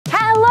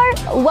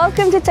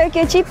Welcome to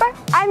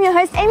TokyoCheapo. I'm your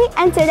host Aimee,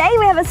 and today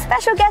we have a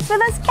special guest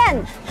with us,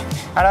 Ken.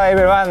 Hello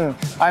everyone,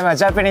 I'm a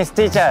Japanese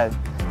teacher.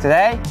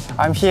 Today,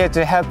 I'm here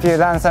to help you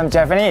learn some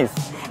Japanese.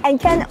 And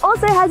Ken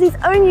also has his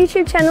own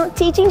YouTube channel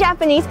teaching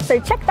Japanese, so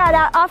check that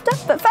out after.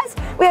 But first,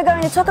 we are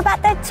going to talk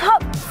about the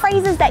top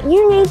phrases that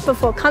you need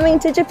before coming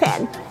to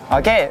Japan.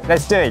 Okay,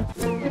 let's do it.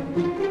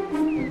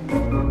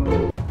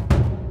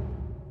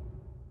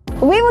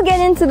 We will get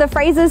into the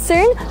phrases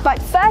soon,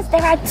 but first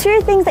there are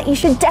two things that you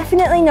should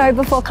definitely know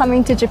before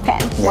coming to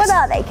Japan. Yes. What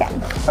are they,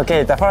 Ken?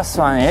 Okay, the first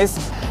one is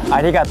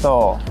ありが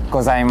とう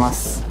ございま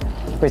す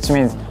which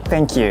means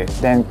thank you.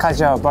 Then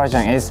casual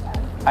version is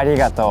あり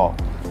がと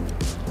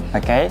う.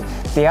 Okay,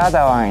 the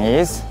other one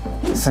is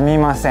すみ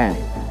ません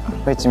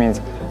which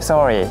means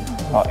sorry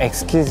or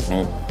excuse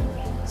me.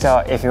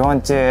 So if you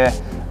want to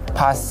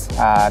pass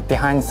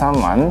behind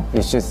someone,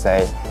 you should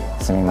say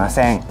すみま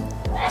せん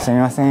すみ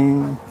ませ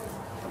ん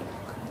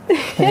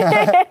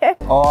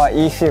Or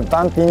if you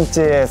bump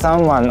into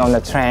someone on the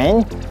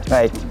train,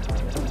 like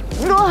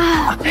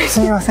す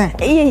みません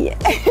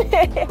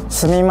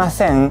すみま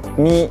せん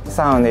me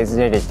sound is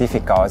really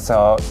difficult,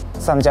 so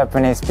some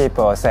Japanese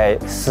people say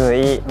す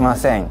いま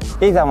せん.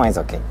 Either one is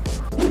okay.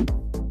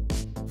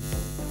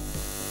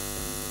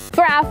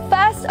 For our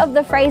first of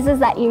the phrases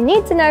that you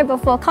need to know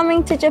before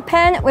coming to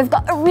Japan, we've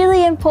got a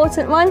really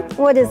important one.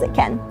 What is it,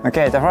 Ken?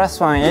 Okay, the first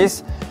one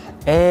is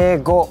英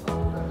語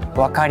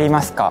わかり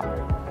ますか?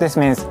 This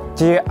means,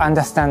 do you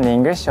understand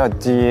English or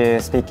do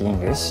you speak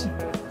English?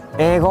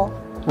 英語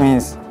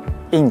means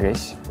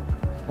English.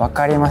 わ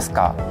かります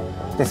か?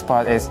 This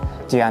part is,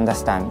 do you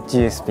understand? Do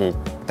you speak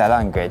the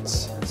language?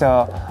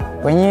 So,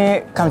 when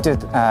you come to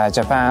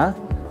Japan,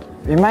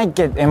 you might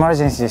get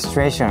emergency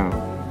situation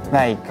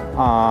like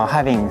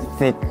having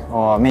sick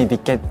or maybe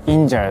get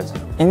injured.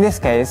 In this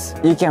case,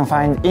 you can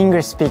find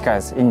English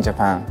speakers in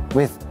Japan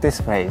with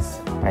this phrase,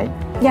 right?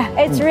 Yeah,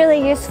 it's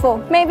really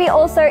useful. Maybe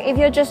also if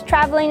you're just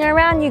traveling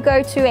around, you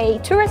go to a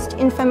tourist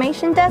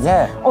information desk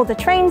or the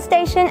train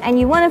station and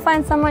you want to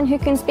find someone who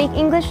can speak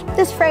English,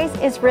 this phrase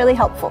is really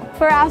helpful.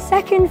 For our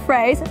second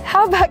phrase,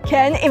 how about,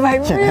 Ken, if I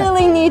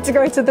really need to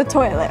go to the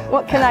toilet,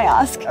 what can I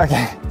ask?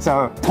 Okay,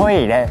 so ト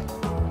イレ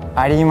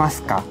ありま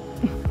すか?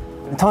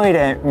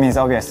 Toilet means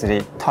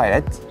obviously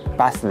toilet,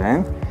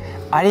 bathroom.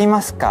 あり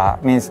ますか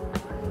means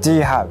do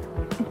you have?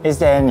 Is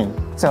there any?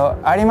 So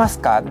あります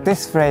か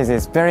this phrase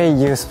is very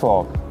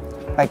useful.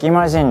 Like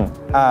imagine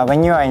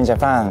when you are in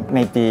Japan,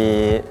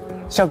 maybe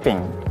shopping,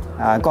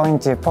 going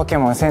to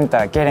Pokemon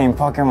Center, getting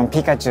Pokemon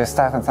Pikachu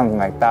stuff and something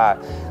like that.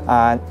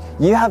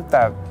 You have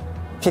the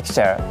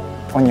picture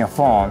on your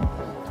phone,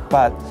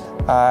 but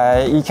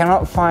you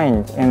cannot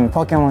find in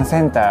Pokemon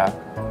Center.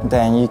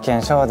 Then you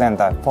can show them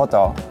the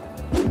photo.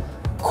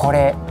 こ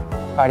れ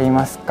あり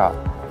ますか?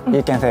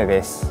 You can say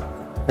this,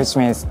 which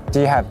means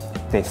do you have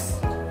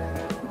this?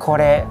 こ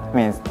れ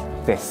means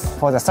this.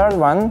 For the third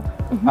one,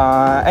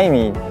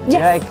 Aimee, do you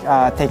like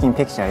taking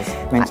pictures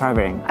when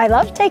traveling? I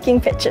love taking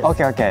pictures.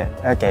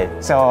 Okay.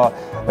 So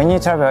when you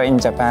travel in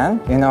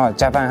Japan, you know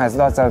Japan has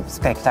lots of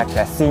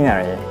spectacular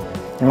scenery.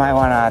 You might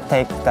want to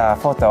take the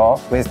photo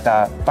with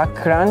the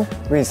background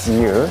with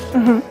you.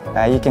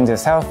 You can do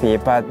selfie,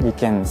 but you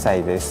can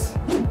say this.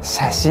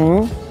 写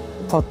真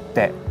撮っ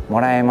ても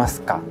らえま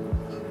すか?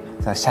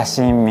 So 写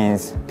真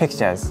means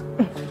pictures.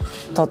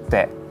 撮っ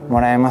て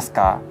もらえます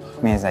か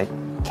means like,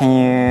 can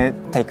you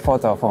take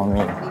photo for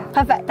me?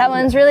 Perfect. That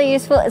one's really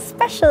useful,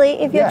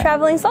 especially if you're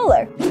traveling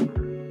solo.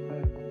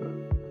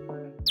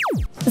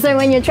 So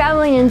when you're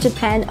traveling in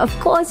Japan, of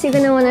course you're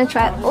going to want to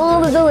try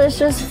all the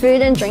delicious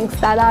food and drinks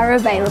that are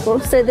available.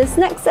 So this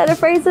next set of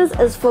phrases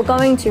is for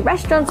going to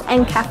restaurants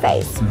and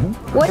cafes.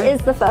 What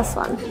is the first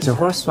one? The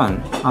first one,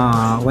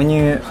 when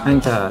you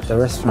enter the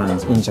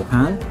restaurants in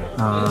Japan,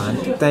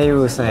 they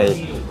will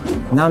say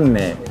何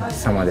名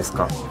様です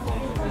か?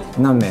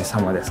 何名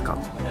様ですか?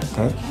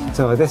 Okay,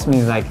 so this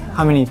means like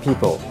how many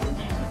people?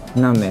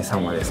 何名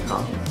様ですか?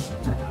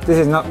 This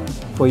is not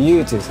for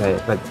you to say,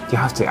 but you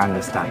have to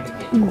understand.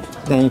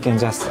 Then you can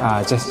just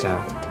gesture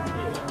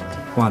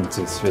 1,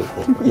 2, 3,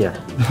 4. Yeah.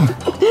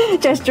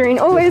 Gesturing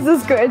always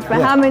is good for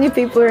how many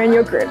people are in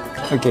your group.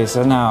 Okay,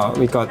 so now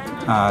we got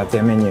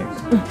the menu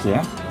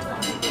here.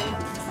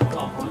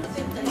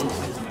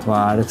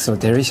 Wow, it looks so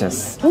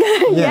delicious.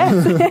 Yes,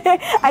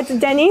 at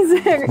Denny's.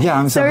 Yeah,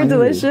 I'm so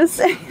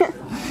delicious.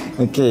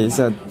 Okay,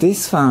 so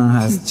this one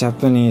has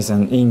Japanese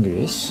and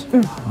English,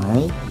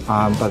 right?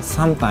 But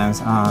sometimes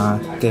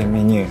the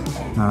menu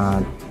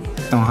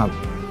don't have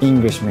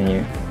English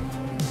menu,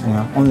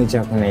 only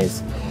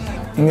Japanese.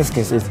 In this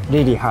case, it's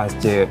really hard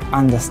to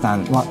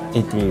understand what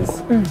it is.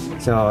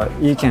 So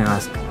you can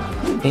ask,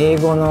 英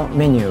語の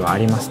メニューはあ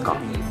りますか?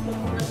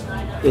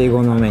 英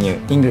語のメニ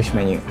ュー, English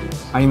menu,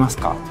 あります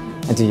か?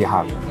 Do you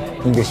have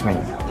English menu?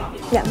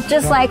 Yeah,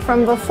 just like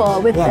from before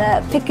with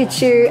the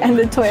Pikachu and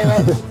the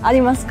toilet.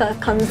 Arimasu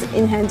comes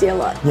in handy a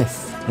lot.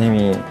 Yes.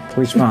 Aimee,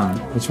 which one?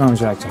 Which one would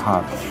you like to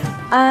have?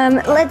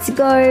 Let's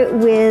go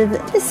with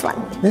this one.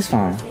 This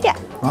one? Yeah.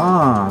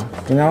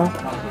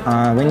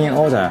 When you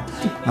order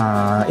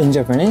in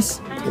Japanese,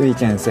 we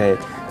can say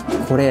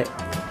これ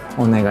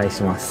お願い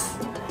します。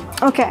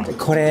Okay.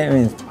 これ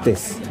means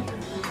this.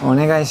 お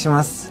願いし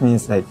ます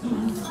means like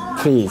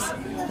please.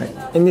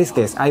 In this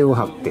case, I will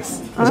have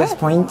this. Just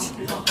point,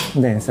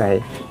 then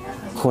say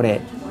こ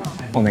れ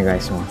お願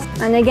いしま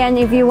す。And again,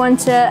 if you want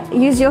to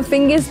use your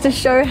fingers to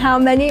show how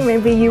many,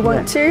 maybe you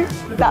want to,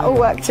 that will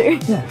work too.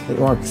 Yeah, it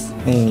works.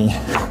 Aimee.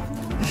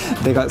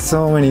 They got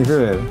so many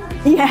food.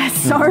 Yes,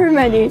 so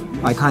many.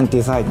 I can't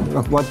decide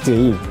what to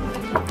eat.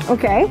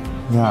 Okay.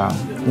 Yeah,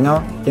 you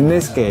know, in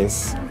this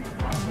case,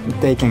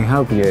 they can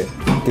help you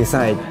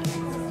decide,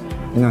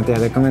 you know, their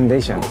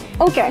recommendation.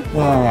 Okay.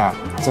 Yeah.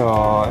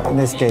 So in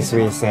this case,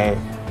 we say,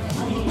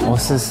 お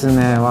すす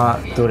めは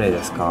どれ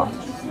ですか?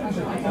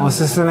 お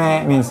すす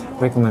め means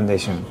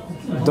recommendation.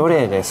 ど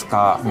れです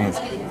か means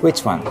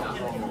which one.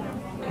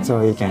 So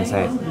we can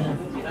say,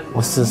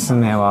 おすす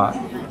めは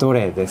ど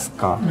れです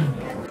か?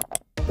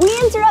 We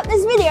interrupt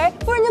this video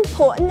for an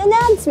important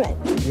announcement.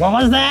 What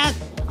was that?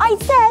 I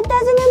said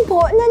there's an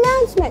important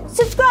announcement.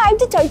 Subscribe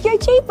to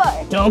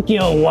TokyoCheapo.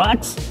 Tokyo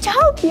what?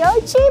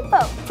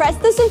 TokyoCheapo. Press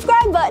the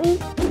subscribe button.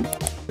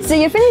 So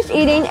you're finished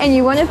eating and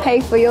you want to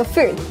pay for your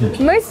food.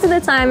 Most of the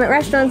time at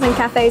restaurants and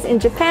cafes in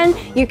Japan,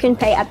 you can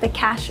pay at the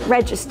cash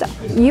register.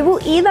 You will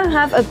either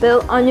have a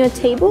bill on your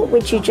table,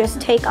 which you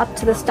just take up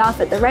to the staff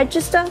at the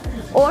register,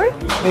 or...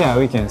 Yeah,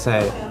 we can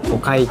say, お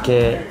会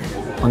計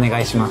お願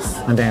いします.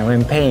 And then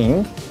when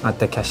paying at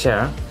the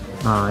cashier,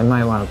 you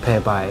might want to pay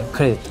by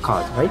credit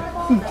card, right?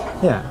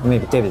 Yeah,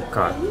 maybe debit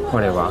card,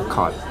 whatever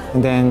card.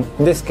 And then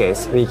in this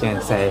case, we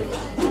can say,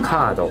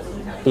 カード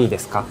いいで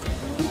すか?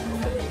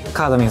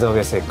 Card means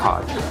obviously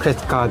card.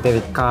 Credit card,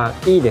 debit card,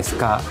 いいです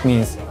か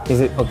means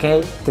is it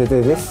okay to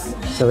do this?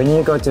 So when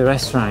you go to a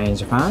restaurant in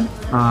Japan,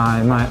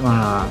 you might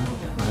wanna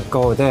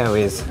go there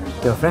with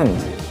your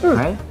friends,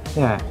 right?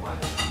 Yeah.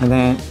 And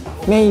then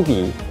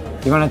maybe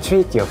you wanna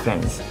treat your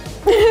friends.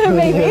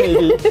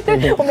 maybe.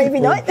 Or maybe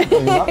not.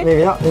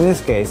 Maybe not. In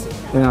this case,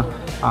 you know,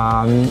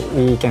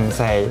 we can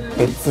say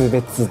別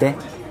々で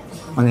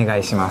お願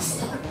いしま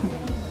す.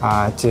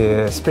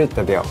 To split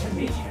the bill.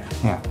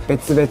 Yeah,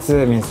 別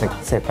々 means like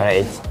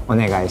separate. お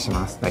願いし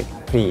ます. Like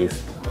please,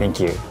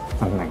 thank you,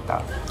 something like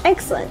that.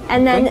 Excellent.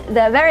 And then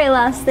the very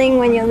last thing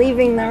when you're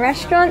leaving the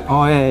restaurant.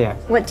 Oh yeah.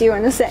 What do you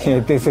want to say?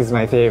 Yeah, this is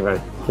my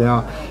favorite. You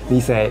know, we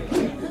say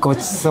ご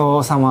ちそ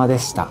うさまで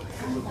した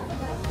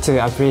to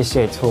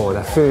appreciate for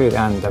the food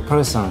and the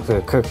person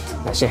who cooked,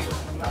 the chef.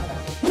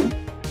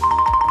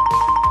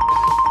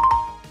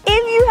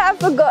 If you have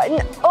forgotten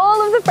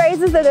all of the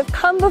phrases that have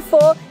come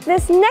before,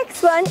 this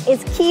next one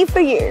is key for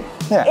you.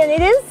 Yeah. And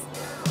it is?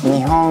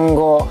 日本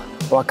語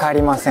わか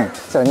りません.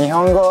 So 日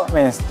本語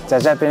means the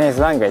Japanese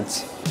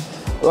language.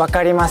 わ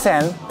かりませ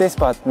ん This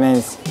part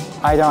means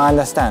I don't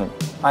understand.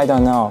 I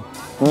don't know.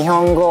 日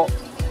本語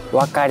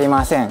わかり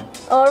ません.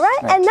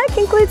 Alright, and that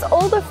concludes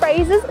all the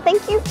phrases.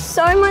 Thank you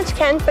so much,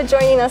 Ken, for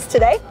joining us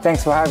today.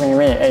 Thanks for having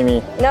me,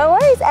 Aimee. No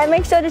worries, and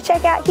make sure to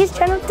check out his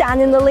channel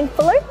down in the link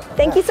below.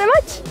 Thank you so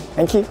much.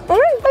 Thank you.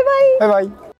 Alright, bye-bye. Bye bye.